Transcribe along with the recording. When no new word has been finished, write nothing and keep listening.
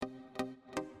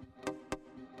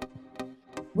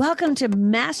Welcome to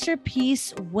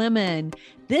Masterpiece Women.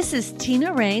 This is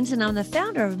Tina Raines, and I'm the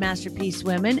founder of Masterpiece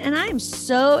Women, and I am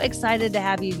so excited to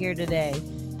have you here today.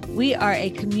 We are a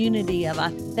community of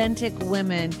authentic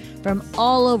women from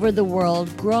all over the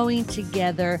world, growing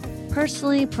together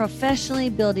personally, professionally,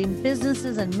 building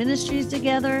businesses and ministries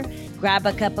together. Grab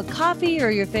a cup of coffee or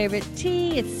your favorite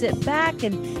tea and sit back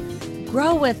and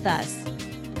grow with us.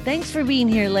 Thanks for being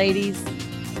here, ladies.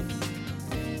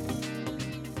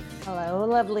 Hello,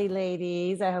 lovely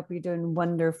ladies. I hope you're doing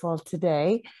wonderful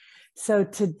today. So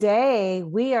today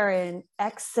we are in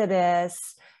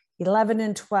Exodus 11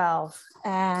 and 12,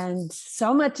 and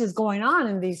so much is going on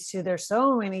in these two. There's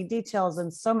so many details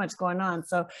and so much going on.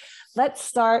 So let's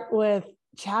start with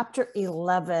chapter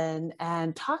 11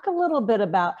 and talk a little bit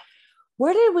about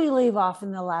where did we leave off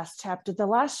in the last chapter? The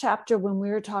last chapter when we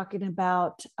were talking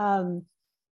about,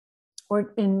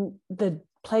 or in the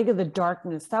plague of the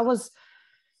darkness, that was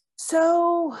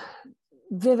so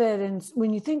vivid. And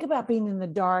when you think about being in the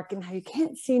dark and how you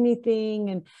can't see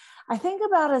anything, and I think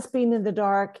about us being in the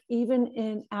dark, even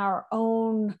in our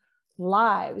own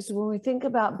lives, when we think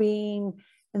about being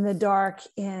in the dark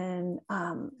in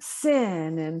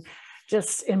sin and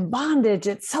just in bondage,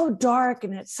 it's so dark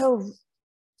and it's so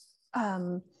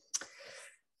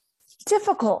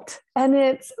difficult. And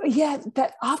it's yet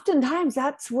that oftentimes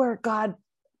that's where God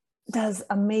does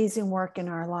amazing work in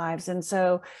our lives. And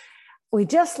so we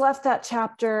just left that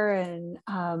chapter, and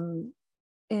I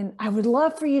would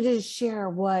love for you to share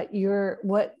what you're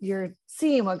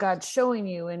seeing, what God's showing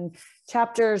you in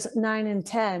chapters 9 and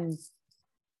 10.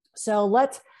 So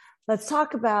let's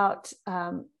talk about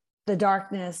the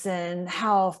darkness and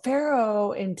how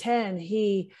Pharaoh in 10,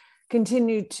 he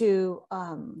continued to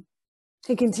harden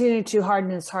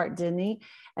his heart, didn't he?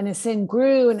 And his sin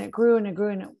grew and it grew and it grew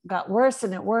and it got worse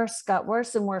and it got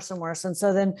worse and worse and worse. And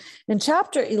so then in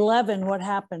chapter 11, what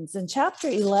happens? In chapter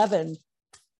 11,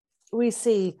 we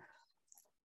see,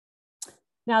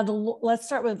 now let's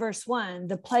start with verse 1,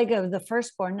 the plague of the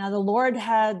firstborn. Now the Lord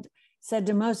had said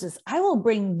to Moses, I will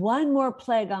bring one more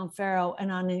plague on Pharaoh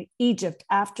and on Egypt.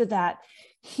 After that,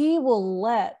 he will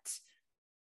let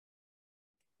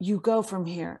you go from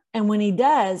here. And when he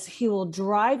does, he will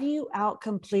drive you out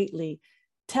completely.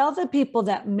 Tell the people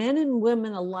that men and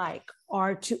women alike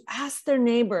are to ask their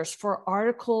neighbors for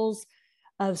articles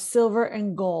of silver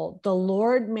and gold. The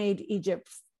Lord made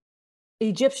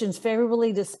Egyptians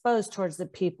favorably disposed towards the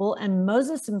people, and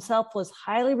Moses himself was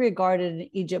highly regarded in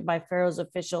Egypt by Pharaoh's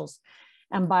officials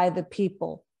and by the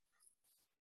people.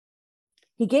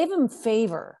 He gave him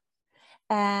favor.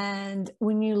 And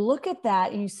when you look at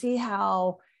that, you see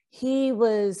how he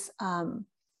was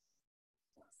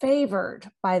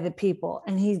favored by the people.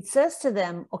 And he says to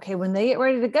them, okay, when they get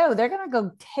ready to go, they're going to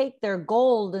go take their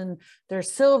gold and their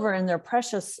silver and their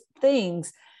precious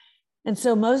things. And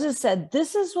so Moses said,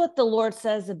 this is what the Lord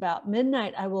says about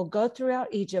midnight. I will go throughout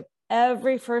Egypt.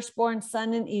 Every firstborn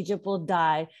son in Egypt will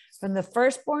die, from the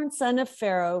firstborn son of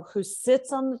Pharaoh who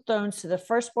sits on the throne to the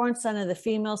firstborn son of the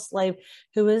female slave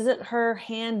who is at her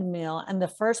handmill, and the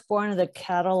firstborn of the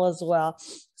cattle as well.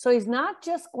 So he's not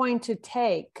just going to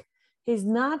take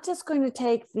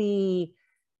the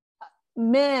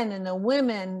men and the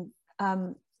women,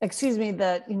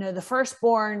 the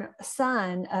firstborn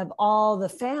son of all the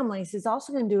families. He's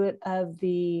also going to do it of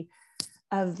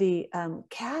the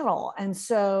cattle. And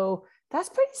so that's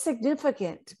pretty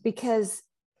significant, because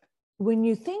when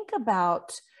you think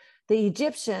about the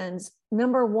Egyptians,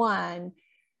 number one,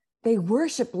 they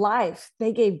worship life.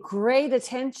 They gave great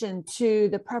attention to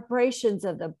the preparations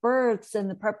of the births and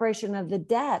the preparation of the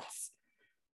deaths.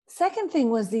 Second thing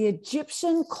was the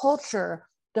Egyptian culture.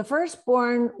 The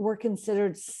firstborn were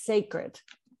considered sacred,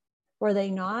 were they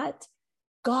not?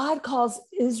 God calls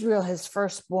Israel his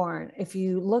firstborn. If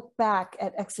you look back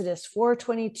at Exodus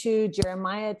 4:22,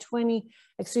 Jeremiah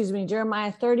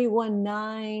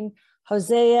 31:9,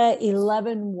 Hosea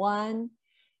 11:1,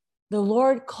 the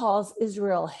Lord calls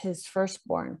Israel his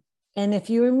firstborn. And if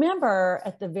you remember,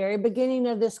 at the very beginning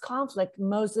of this conflict,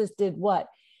 Moses did what?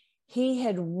 He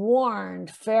had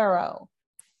warned Pharaoh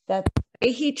that the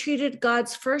way he treated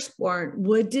God's firstborn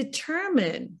would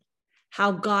determine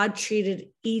how God treated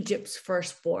Egypt's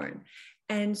firstborn.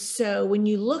 And so when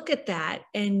you look at that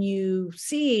and you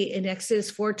see in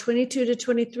Exodus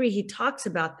 4:22-23, he talks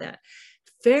about that.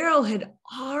 Pharaoh had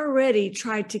already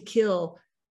tried to kill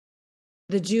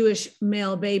the Jewish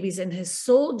male babies, and his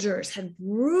soldiers had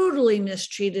brutally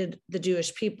mistreated the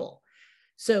Jewish people.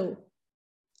 So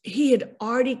he had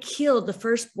already killed the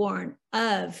firstborn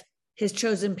of his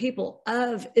chosen people,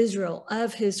 of Israel,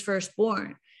 of his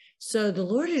firstborn. So the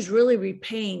Lord is really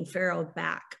repaying Pharaoh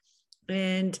back.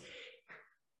 And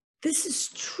this is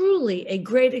truly a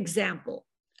great example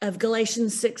of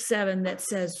Galatians 6:7 that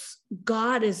says,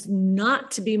 God is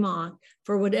not to be mocked,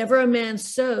 for whatever a man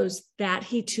sows, that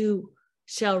he too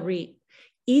shall reap.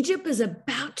 Egypt is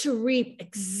about to reap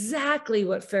exactly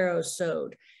what Pharaoh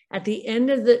sowed. At the end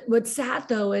of what's sad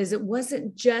though, is it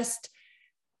wasn't just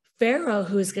Pharaoh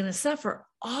who was going to suffer.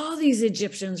 All these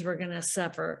Egyptians were going to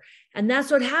suffer. And that's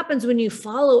what happens when you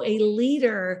follow a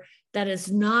leader that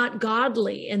is not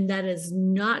godly and that is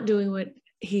not doing what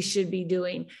he should be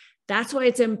doing. That's why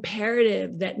it's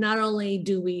imperative that not only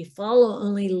do we follow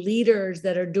only leaders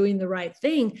that are doing the right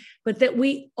thing, but that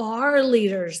we are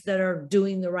leaders that are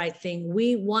doing the right thing.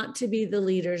 We want to be the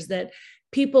leaders that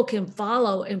people can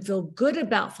follow and feel good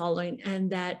about following,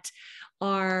 and that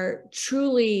are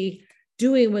truly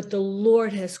doing what the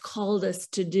Lord has called us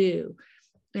to do.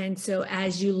 And so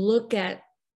as you look at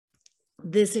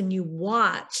this and you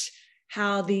watch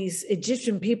how these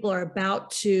Egyptian people are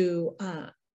about to,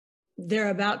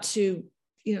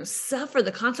 suffer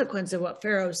the consequence of what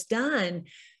Pharaoh's done,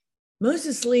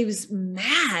 Moses leaves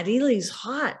mad. He leaves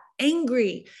hot,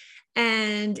 angry.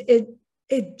 And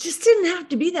it just didn't have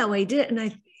to be that way, did it?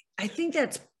 And I think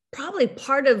that's probably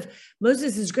part of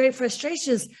Moses's great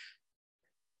frustration is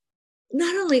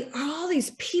not only are all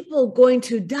these people going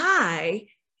to die,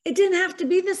 it didn't have to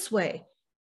be this way.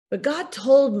 But God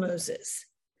told Moses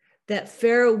that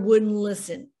Pharaoh wouldn't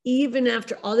listen, even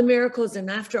after all the miracles and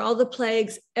after all the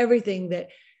plagues, everything, that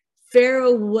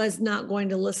Pharaoh was not going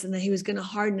to listen, that he was going to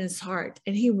harden his heart.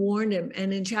 And he warned him.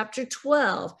 And in chapter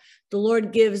 12, the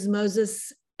Lord gives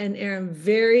Moses and Aaron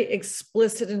very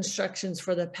explicit instructions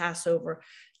for the Passover,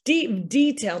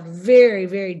 detailed, very,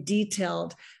 very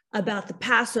detailed about the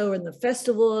Passover and the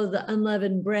festival of the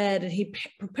unleavened bread. And he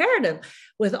prepared them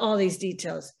with all these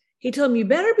details. He told them, you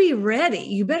better be ready.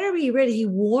 You better be ready. He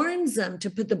warns them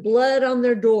to put the blood on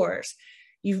their doors.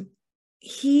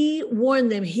 He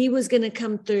warned them he was going to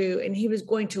come through and he was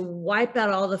going to wipe out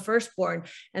all the firstborn.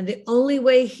 And the only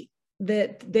way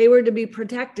that they were to be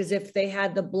protected is if they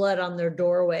had the blood on their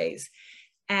doorways.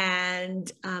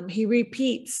 And he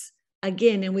repeats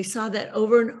again, and we saw that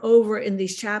over and over in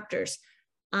these chapters,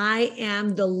 I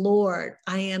am the Lord,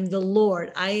 I am the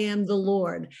Lord, I am the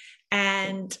Lord.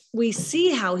 And we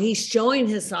see how he's showing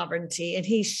his sovereignty, and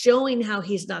he's showing how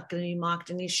he's not going to be mocked,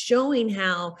 and he's showing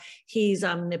how he's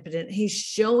omnipotent. He's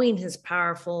showing his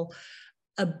powerful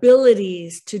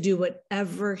abilities to do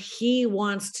whatever he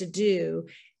wants to do,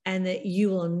 and that you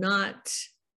will not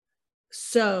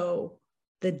sow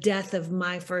the death of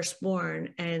my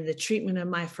firstborn and the treatment of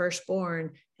my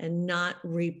firstborn and not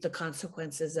reap the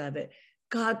consequences of it.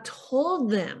 God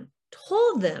told them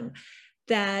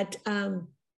that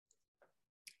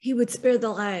he would spare the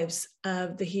lives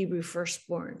of the Hebrew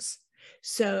firstborns.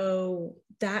 So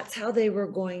that's how they were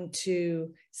going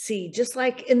to see. Just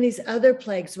like in these other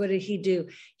plagues, what did he do?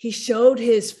 He showed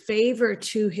his favor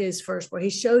to his firstborn.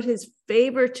 He showed his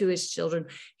favor to his children.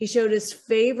 He showed his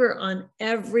favor on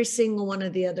every single one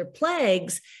of the other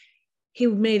plagues. He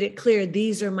made it clear,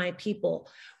 these are my people.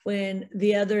 When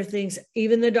the other things,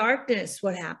 even the darkness,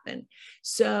 what happened?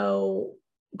 So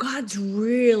God's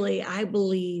really, I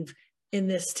believe, in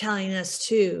this telling us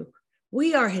too,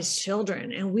 we are his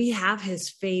children and we have his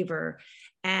favor.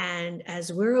 And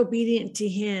as we're obedient to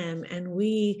him and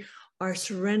we are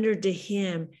surrendered to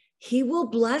him, he will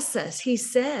bless us. He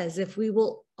says, if we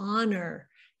will honor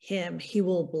him, he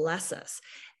will bless us.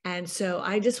 And so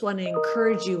I just want to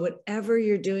encourage you, whatever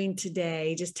you're doing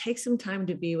today, just take some time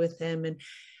to be with him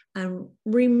and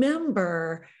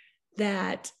remember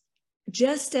that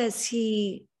just as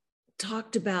he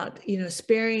talked about,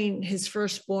 sparing his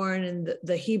firstborn and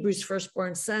the Hebrews'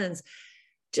 firstborn sons,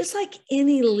 just like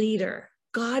any leader,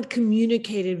 God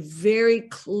communicated very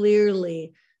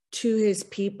clearly to his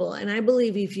people. And I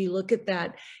believe if you look at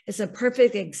that, it's a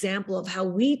perfect example of how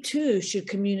we too should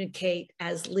communicate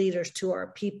as leaders to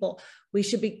our people. We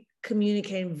should be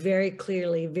communicating very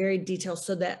clearly, very detailed,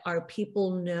 so that our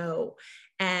people know.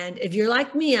 And if you're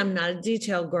like me, I'm not a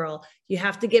detail girl. You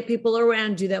have to get people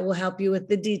around you that will help you with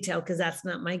the detail, because that's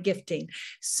not my gifting.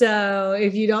 So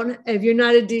if you're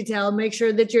not a detail, make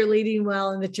sure that you're leading well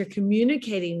and that you're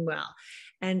communicating well.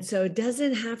 And so it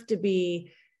doesn't have to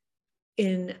be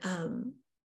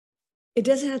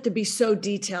so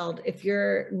detailed. If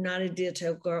you're not a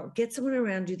detail girl, get someone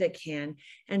around you that can,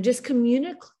 and just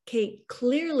communicate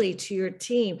clearly to your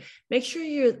team. Make sure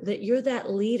you're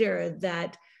that leader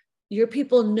that your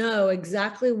people know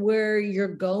exactly where you're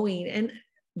going, and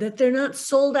that they're not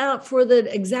sold out for the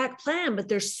exact plan, but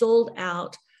they're sold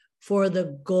out for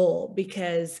the goal,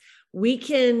 because we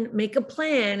can make a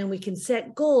plan and we can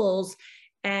set goals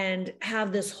and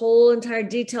have this whole entire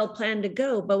detailed plan to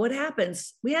go. But what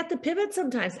happens? We have to pivot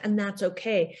sometimes, and that's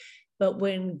okay. But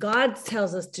when God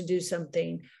tells us to do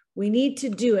something, we need to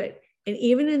do it. And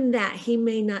even in that, he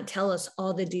may not tell us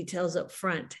all the details up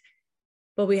front,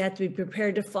 but we have to be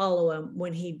prepared to follow him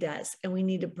when he does. And we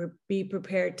need to be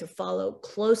prepared to follow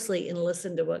closely and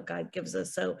listen to what God gives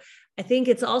us. So I think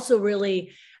it's also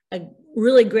really a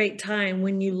really great time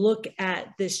when you look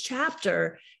at this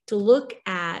chapter to look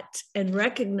at and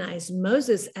recognize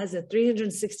Moses as a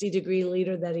 360-degree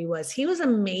leader that he was. He was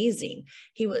amazing.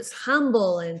 He was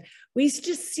humble. And we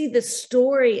just see the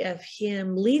story of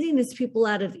him leading his people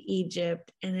out of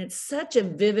Egypt. And it's such a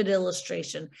vivid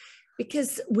illustration,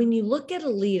 because when you look at a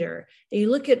leader and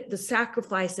you look at the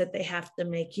sacrifice that they have to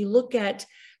make, you look at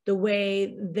the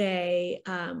way they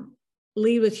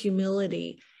lead with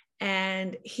humility.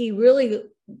 And he really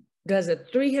does a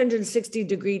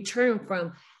 360-degree turn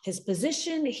from his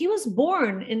position. He was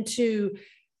born into,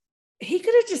 he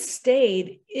could have just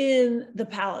stayed in the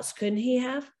palace, couldn't he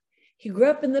have? He grew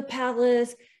up in the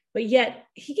palace, but yet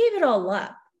he gave it all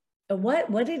up. And what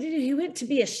did he do? He went to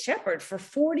be a shepherd for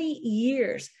 40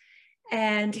 years.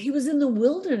 And he was in the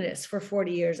wilderness for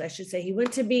 40 years, I should say. He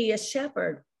went to be a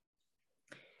shepherd.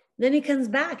 Then he comes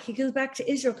back. He comes back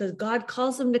to Israel because God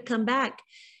calls him to come back.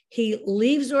 He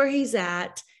leaves where he's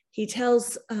at. He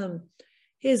tells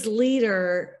his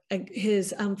leader,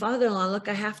 his father-in-law, look,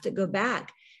 I have to go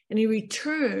back. And he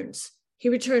returns. He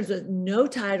returns with no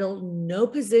title, no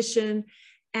position.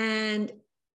 And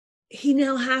he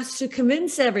now has to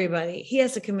convince everybody. He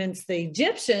has to convince the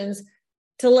Egyptians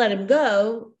to let him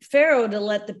go, Pharaoh to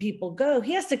let the people go.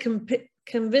 He has to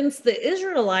convince the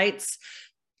Israelites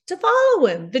to follow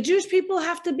him. The Jewish people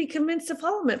have to be convinced to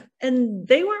follow him. And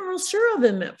they weren't real sure of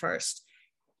him at first.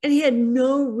 And he had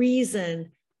no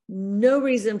reason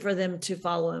for them to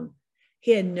follow him.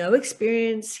 He had no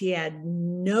experience. He had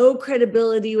no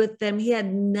credibility with them. He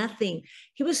had nothing.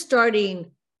 He was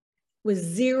starting with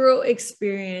zero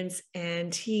experience,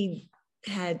 and he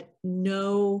had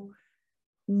no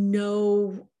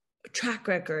track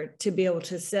record to be able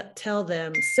to sell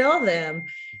them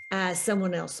as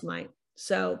someone else might.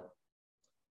 So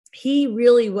he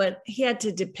had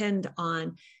to depend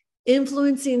on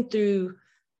influencing through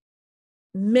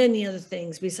many other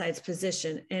things besides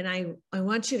position. And I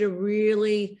want you to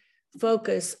really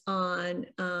focus on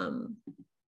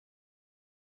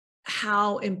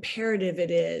how imperative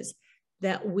it is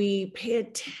that we pay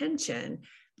attention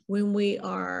when we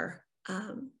are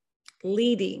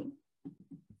leading.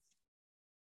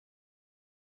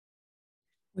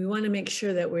 We want to make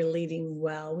sure that we're leading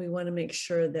well. We want to make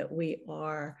sure that we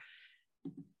are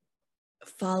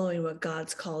following what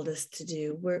God's called us to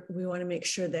do. We want to make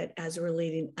sure that as we're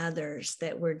leading others,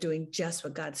 that we're doing just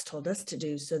what God's told us to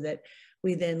do, so that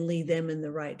we then lead them in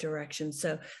the right direction.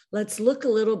 So let's look a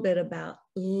little bit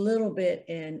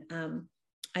and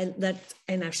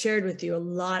I've shared with you a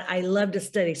lot. I love to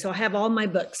study. So I have all my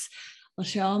books. I'll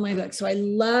share all my books. So I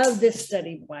love this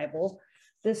study Bible.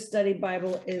 This study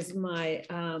Bible is my,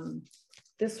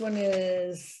 this one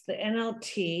is the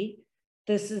NLT.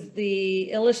 This is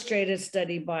the Illustrated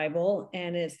Study Bible,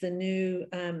 and it's the New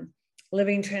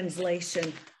Living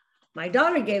Translation. My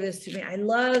daughter gave this to me. I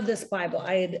love this Bible.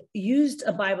 I had used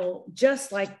a Bible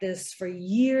just like this for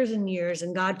years and years,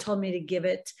 and God told me to give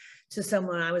it to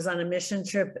someone. I was on a mission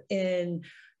trip in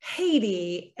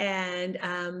Haiti, and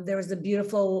there was a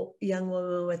beautiful young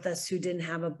woman with us who didn't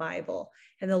have a Bible,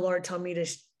 and the Lord told me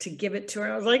to give it to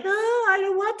her. I was like, oh, I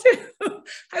don't want to.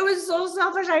 I was so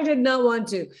selfish. I did not want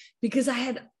to, because I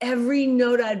had every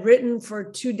note I'd written for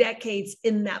 2 decades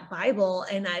in that Bible,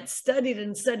 and I'd studied,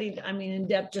 in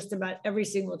depth, just about every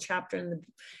single chapter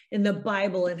in the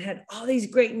Bible, and had all these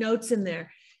great notes in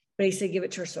there. But he said, give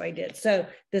it to her. So I did. So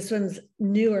this one's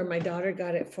newer. My daughter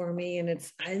got it for me, and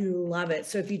I love it.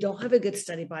 So if you don't have a good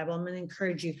study Bible, I'm going to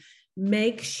encourage you,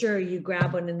 make sure you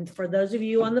grab one. And for those of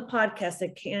you on the podcast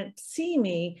that can't see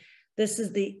me, this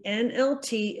is the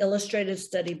NLT Illustrated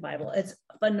Study Bible. It's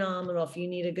phenomenal if you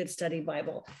need a good study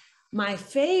Bible. My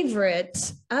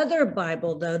favorite other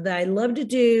Bible, though, that I love to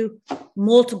do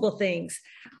multiple things,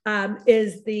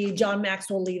 is the John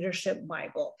Maxwell Leadership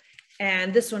Bible.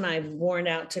 And this one I've worn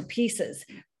out to pieces,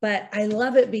 but I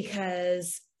love it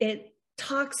because it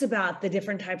talks about the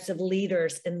different types of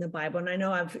leaders in the Bible. And I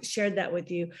know I've shared that with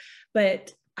you,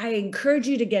 but I encourage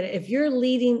you to get it. If you're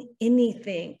leading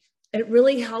anything, it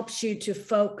really helps you to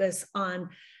focus on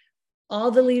all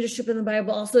the leadership in the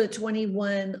Bible, also the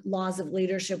 21 Laws of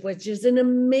Leadership, which is an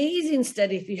amazing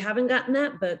study. If you haven't gotten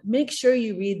that book, make sure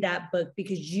you read that book,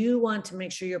 because you want to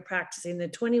make sure you're practicing the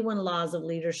 21 Laws of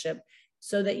Leadership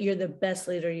so that you're the best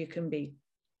leader you can be.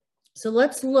 So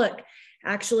let's look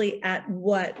actually at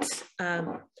what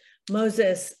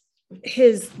Moses,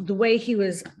 the way he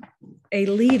was a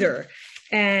leader.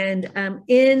 And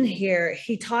in here,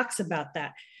 he talks about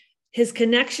that. His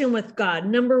connection with God.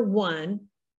 Number one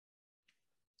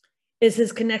is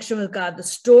his connection with God, the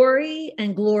story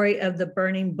and glory of the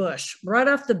burning bush. Right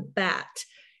off the bat,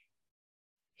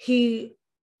 he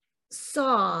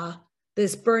saw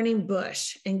this burning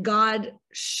bush, and God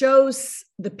shows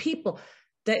the people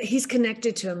that he's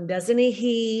connected to him, doesn't he?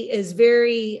 He is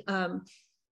very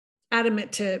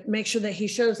adamant to make sure that he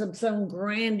shows them some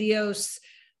grandiose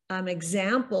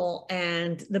example.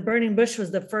 And the burning bush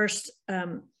was the first,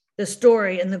 the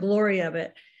story and the glory of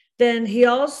it. Then he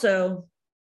also,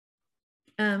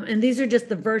 and these are just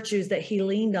the virtues that he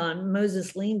leaned on,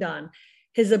 Moses leaned on,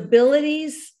 his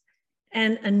abilities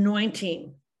and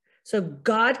anointing. So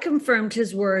God confirmed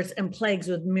his words and plagues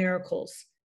with miracles.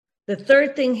 The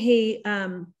third thing he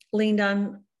leaned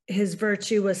on, his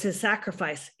virtue, was his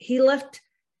sacrifice. He left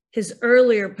his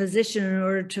earlier position in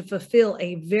order to fulfill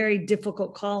a very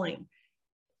difficult calling.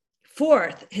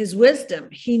 Fourth, his wisdom.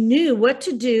 He knew what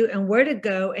to do and where to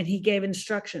go, and he gave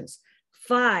instructions.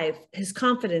 5, his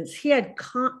confidence. He had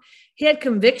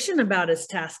conviction about his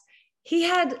task. He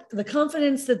had the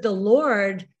confidence that the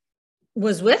Lord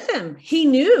was with him. He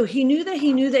knew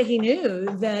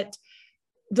that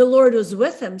the Lord was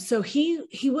with him. So he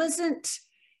wasn't,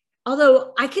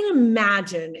 although I can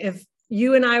imagine if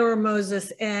you and I were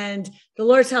Moses and the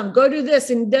Lord tells him, go do this,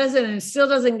 and doesn't, and still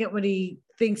doesn't get what he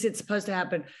thinks it's supposed to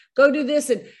happen. Go do this.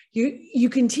 And you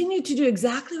continue to do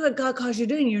exactly what God calls you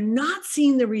doing. You're not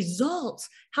seeing the results.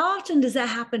 How often does that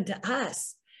happen to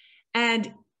us?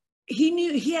 And he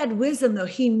knew, he had wisdom though.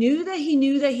 He knew,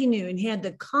 and he had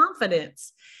the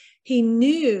confidence. He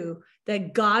knew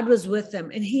that God was with him,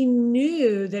 and he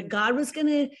knew that God was going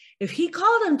to, if he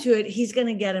called him to it, he's going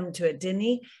to get him to it, didn't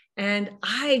he? And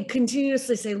I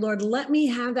continuously say, Lord, let me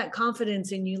have that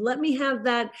confidence in you. Let me have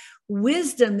that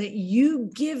wisdom that you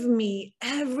give me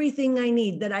everything I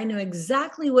need, that I know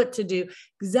exactly what to do,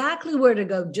 exactly where to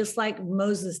go, just like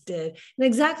Moses did, and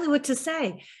exactly what to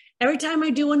say. Every time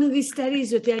I do one of these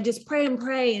studies with you, I just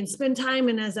pray and spend time.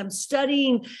 And as I'm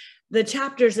studying the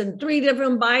chapters in 3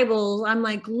 different Bibles, I'm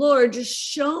like, Lord, just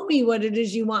show me what it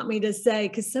is you want me to say.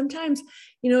 Because sometimes,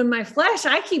 in my flesh,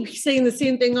 I keep saying the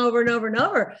same thing over and over and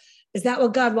over. Is that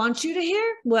what God wants you to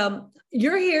hear? Well,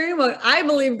 you're hearing what I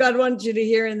believe God wants you to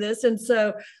hear in this. And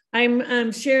so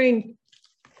I'm sharing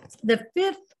the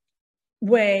 5th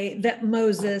way that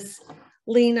Moses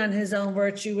leaned on his own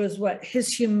virtue was what? His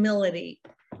humility.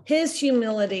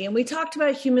 And we talked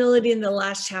about humility in the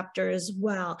last chapter as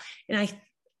well. And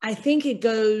I think it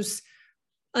goes,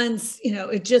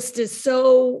 it just is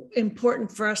so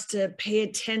important for us to pay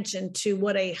attention to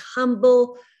what a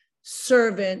humble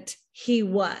servant he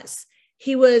was.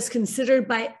 He was considered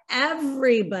by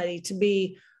everybody to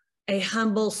be a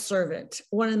humble servant,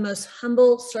 one of the most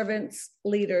humble servants,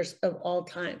 leaders of all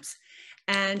times.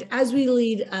 And as we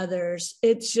lead others,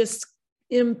 it's just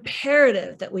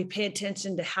imperative that we pay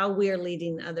attention to how we are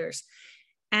leading others.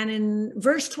 And in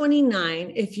verse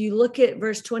 29, if you look at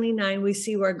verse 29, we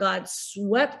see where God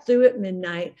swept through at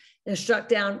midnight and struck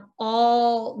down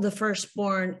all the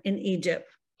firstborn in Egypt.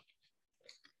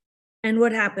 And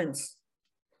what happens?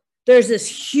 There's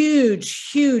this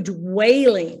huge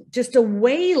wailing, just a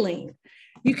wailing.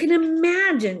 You can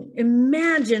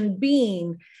imagine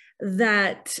being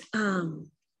that,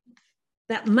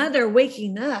 that mother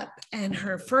waking up and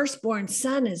her firstborn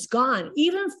son is gone.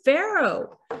 Even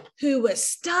Pharaoh, who was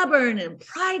stubborn and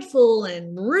prideful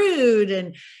and rude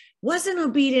and wasn't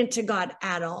obedient to God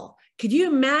at all. Could you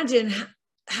imagine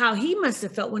how he must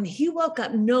have felt when he woke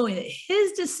up knowing that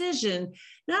his decision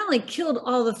not only killed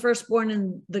all the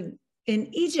firstborn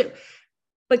in Egypt,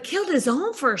 but killed his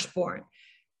own firstborn?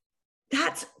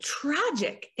 That's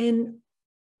tragic. And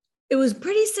it was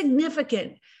pretty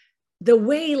significant, the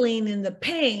wailing and the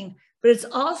pain, but it's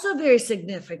also very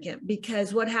significant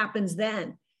because what happens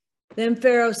then? Then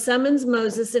Pharaoh summons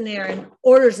Moses and Aaron,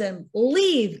 orders them,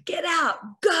 leave, get out,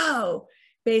 go.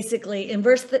 Basically, in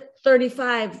verse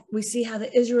 35, we see how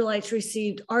the Israelites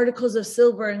received articles of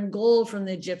silver and gold from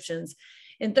the Egyptians.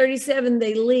 In 37,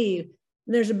 they leave.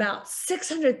 And there's about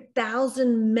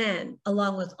 600,000 men,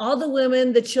 along with all the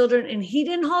women, the children, and he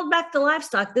didn't hold back the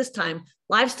livestock this time.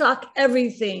 Livestock,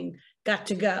 everything got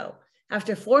to go.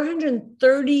 After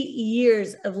 430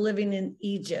 years of living in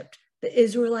Egypt, the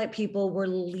Israelite people were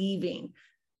leaving.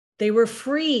 They were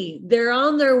free. They're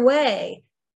on their way.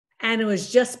 And it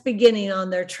was just beginning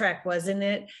on their trek, wasn't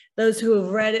it? Those who have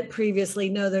read it previously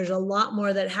know there's a lot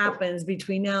more that happens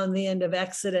between now and the end of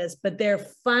Exodus, but they're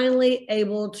finally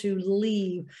able to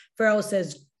leave. Pharaoh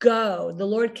says, go. The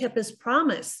Lord kept his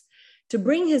promise to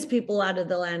bring his people out of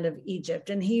the land of Egypt.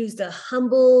 And he used a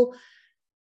humble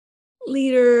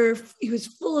leader. He was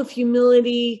full of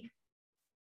humility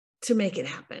to make it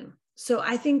happen. So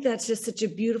I think that's just such a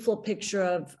beautiful picture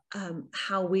of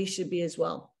how we should be as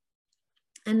well.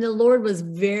 And the Lord was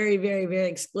very, very, very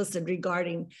explicit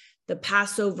regarding the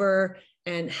Passover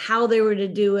and how they were to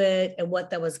do it and what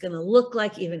that was going to look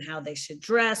like, even how they should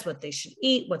dress, what they should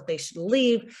eat, what they should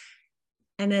leave.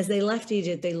 And as they left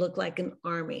Egypt, they looked like an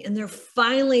army, and they're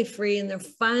finally free and they're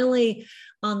finally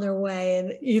on their way.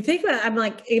 And you think about it, I'm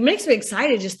like, it makes me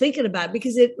excited just thinking about it,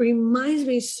 because it reminds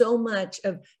me so much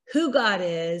of who God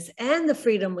is and the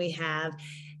freedom we have,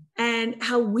 and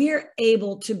how we're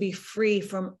able to be free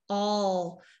from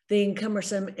all the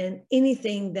encumbersome and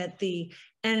anything that the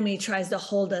enemy tries to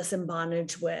hold us in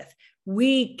bondage with.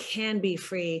 We can be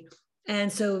free.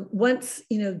 And so once,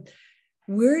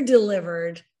 we're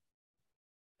delivered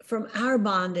from our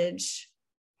bondage,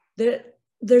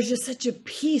 there's just such a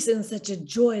peace and such a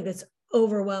joy that's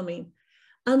overwhelming.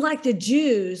 Unlike the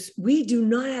Jews, we do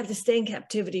not have to stay in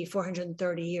captivity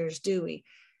 430 years, do we?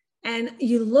 And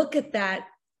you look at that,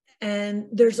 and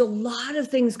there's a lot of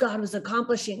things God was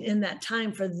accomplishing in that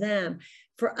time for them.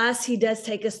 For us, he does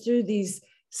take us through these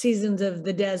seasons of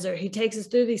the desert. He takes us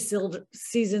through these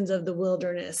seasons of the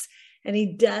wilderness, and he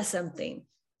does something.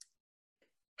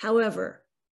 However,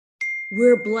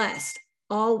 we're blessed.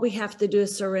 All we have to do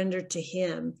is surrender to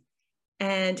him,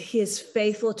 and he is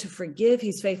faithful to forgive.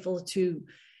 He's faithful to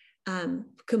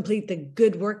complete the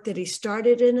good work that he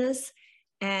started in us.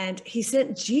 And he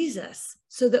sent Jesus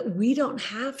so that we don't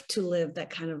have to live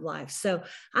that kind of life. So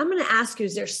I'm going to ask you,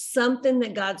 is there something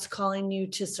that God's calling you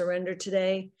to surrender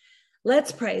today?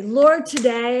 Let's pray. Lord,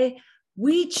 today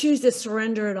we choose to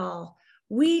surrender it all.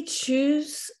 We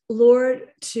choose, Lord,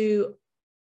 to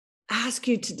ask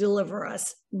you to deliver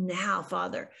us now,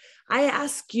 Father. I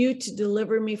ask you to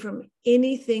deliver me from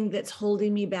anything that's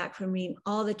holding me back from being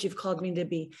all that you've called me to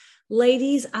be.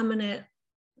 Ladies, I'm going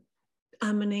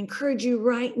to encourage you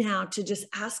right now to just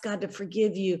ask God to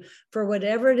forgive you for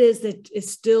whatever it is that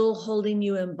is still holding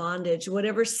you in bondage,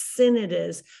 whatever sin it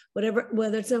is,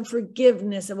 whether it's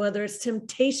unforgiveness, or whether it's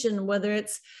temptation, whether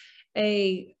it's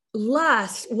a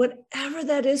lust, whatever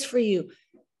that is for you.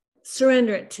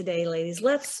 Surrender it today, ladies.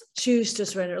 Let's choose to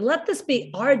surrender. Let this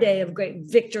be our day of great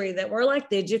victory, that we're like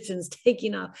the Egyptians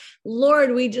taking off.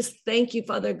 Lord, we just thank you,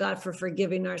 Father God, for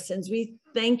forgiving our sins. We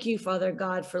thank you, Father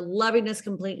God, for loving us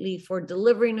completely, for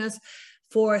delivering us,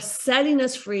 for setting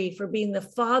us free, for being the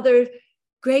Father,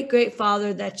 great, great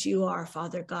Father that you are,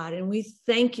 Father God. And we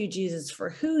thank you, Jesus,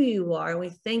 for who you are. And we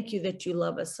thank you that you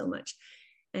love us so much.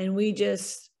 And we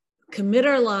just commit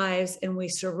our lives and we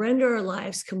surrender our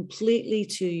lives completely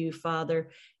to you,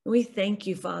 Father. And we thank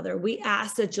you, Father. We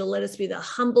ask that you'll let us be the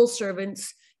humble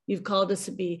servants you've called us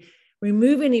to be.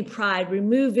 Remove any pride,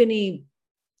 remove any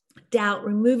doubt,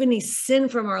 remove any sin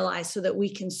from our lives so that we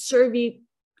can serve you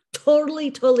totally,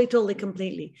 totally, totally,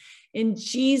 completely. In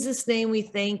Jesus' name, we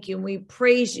thank you and we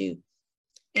praise you.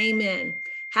 Amen.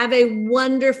 Have a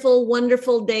wonderful,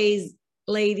 wonderful day,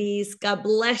 ladies. God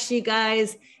bless you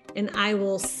guys. And I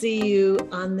will see you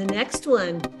on the next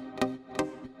one.